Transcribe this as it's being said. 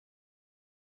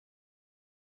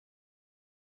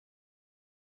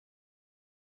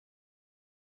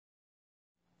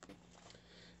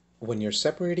When you're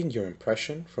separating your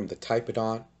impression from the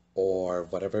typodont or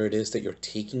whatever it is that you're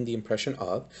taking the impression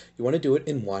of, you want to do it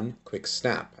in one quick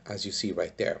snap, as you see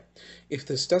right there. If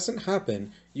this doesn't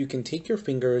happen, you can take your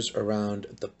fingers around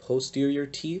the posterior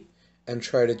teeth and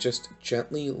try to just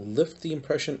gently lift the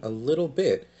impression a little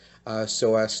bit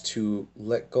so as to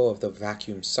let go of the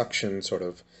vacuum suction sort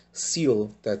of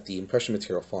seal that the impression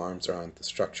material forms around the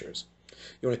structures.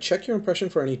 You want to check your impression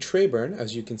for any tray burn,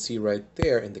 as you can see right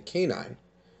there in the canine,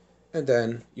 and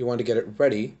then you want to get it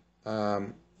ready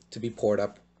to be poured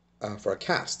up for a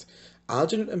cast.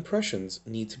 Alginate impressions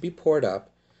need to be poured up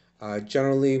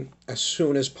generally as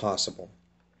soon as possible.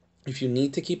 If you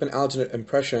need to keep an alginate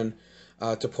impression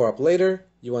to pour up later,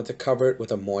 you want to cover it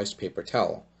with a moist paper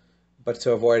towel. But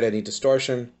to avoid any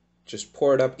distortion, just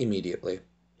pour it up immediately.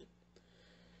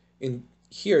 In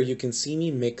here you can see me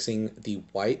mixing the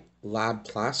white lab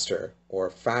plaster, or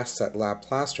fast set lab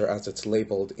plaster as it's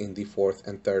labeled in the 4th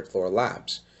and 3rd floor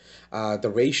labs.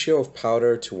 The ratio of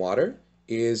powder to water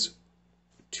is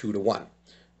 2:1.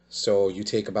 So you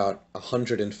take about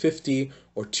 150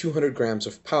 or 200 grams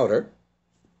of powder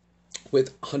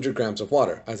with 100 grams of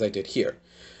water, as I did here.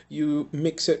 You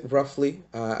mix it roughly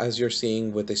as you're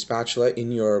seeing with a spatula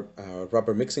in your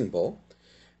rubber mixing bowl,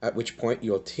 at which point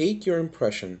you'll take your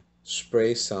impression,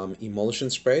 spray some emulsion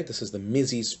spray. This is the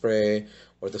Mizzy spray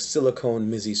or the silicone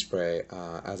Mizzy spray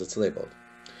as it's labeled.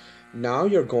 Now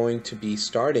you're going to be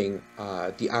starting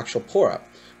the actual pour up.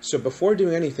 So before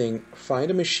doing anything, find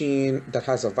a machine that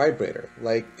has a vibrator,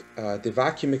 like the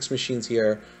vacuum mix machines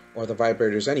here or the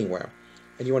vibrators anywhere.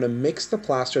 And you want to mix the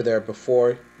plaster there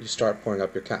before you start pouring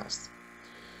up your cast.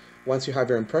 Once you have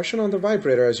your impression on the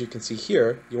vibrator, as you can see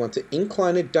here, you want to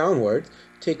incline it downward,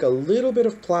 take a little bit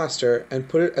of plaster and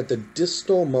put it at the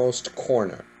distal most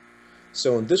corner.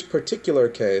 So in this particular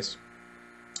case,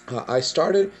 I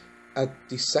started at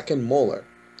the 2nd molar,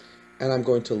 and I'm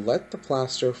going to let the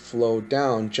plaster flow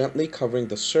down, gently covering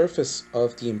the surface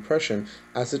of the impression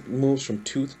as it moves from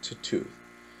tooth to tooth.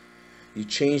 You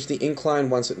change the incline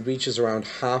once it reaches around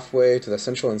halfway to the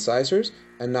central incisors,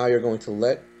 and now you're going to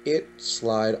let it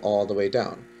slide all the way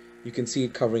down. You can see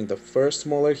it covering the 1st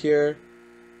molar here,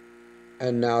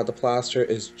 and now the plaster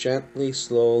is gently,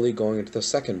 slowly going into the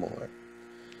 2nd molar.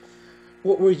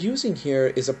 What we're using here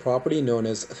is a property known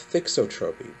as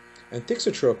thixotropy. And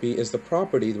thixotropy is the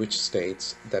property which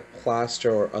states that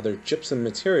plaster or other gypsum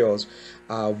materials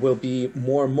will be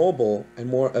more mobile and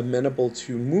more amenable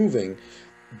to moving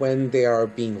when they are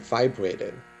being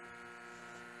vibrated.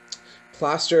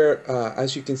 Plaster,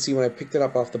 as you can see when I picked it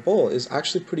up off the bowl, is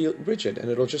actually pretty rigid, and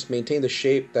it'll just maintain the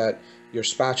shape that your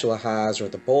spatula has or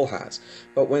the bowl has.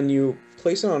 But when you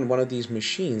place it on one of these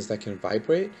machines that can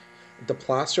vibrate, the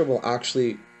plaster will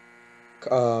actually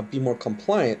be more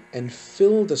compliant and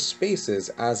fill the spaces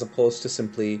as opposed to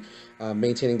simply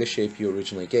maintaining the shape you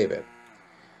originally gave it.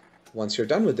 Once you're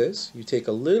done with this, you take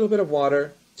a little bit of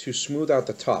water to smooth out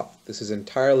the top. This is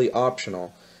entirely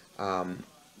optional,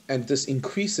 and this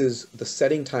increases the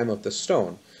setting time of the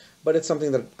stone, but it's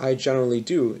something that I generally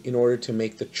do in order to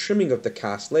make the trimming of the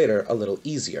cast later a little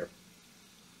easier.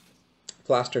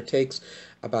 Plaster takes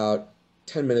about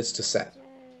 10 minutes to set.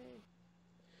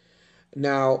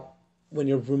 Now, when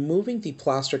you're removing the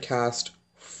plaster cast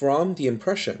from the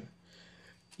impression,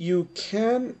 you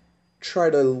can try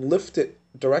to lift it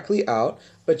directly out,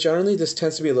 but generally this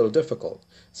tends to be a little difficult.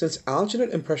 Since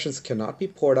alginate impressions cannot be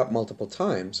poured up multiple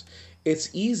times, it's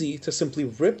easy to simply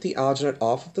rip the alginate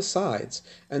off of the sides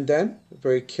and then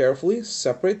very carefully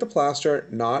separate the plaster,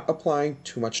 not applying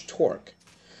too much torque.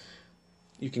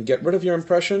 You can get rid of your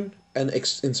impression and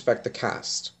inspect the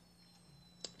cast.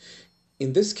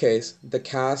 In this case, the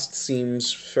cast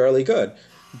seems fairly good,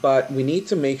 but we need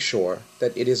to make sure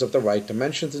that it is of the right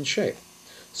dimensions and shape.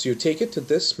 So you take it to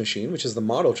this machine, which is the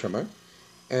model trimmer,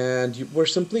 and we're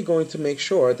simply going to make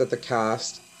sure that the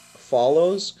cast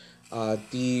follows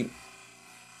the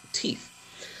teeth.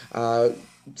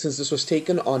 Since this was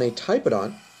taken on a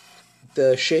typodont,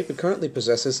 the shape it currently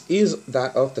possesses is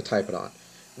that of the typodont.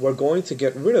 We're going to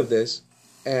get rid of this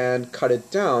and cut it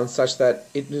down such that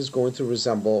it is going to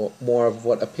resemble more of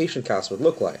what a patient cast would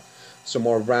look like, so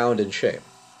more round in shape.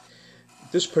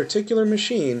 This particular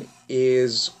machine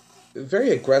is very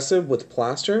aggressive with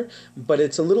plaster, but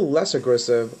it's a little less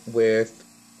aggressive with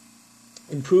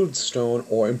improved stone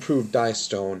or improved dye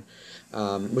stone,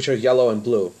 which are yellow and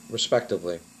blue,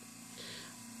 respectively.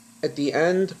 At the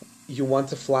end, you want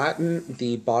to flatten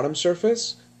the bottom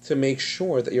surface to make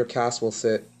sure that your cast will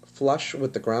sit flush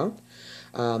with the ground.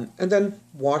 And then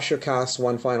wash your cast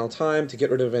one final time to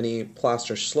get rid of any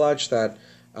plaster sludge that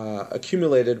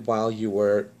accumulated while you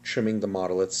were trimming the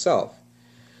model itself.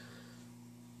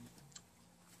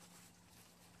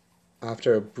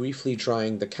 After briefly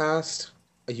drying the cast,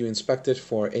 you inspect it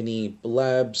for any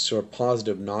blebs or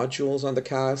positive nodules on the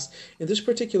cast. In this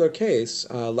particular case,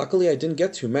 luckily I didn't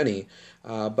get too many,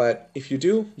 but if you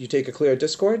do, you take a clear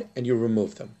discord and you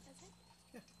remove them.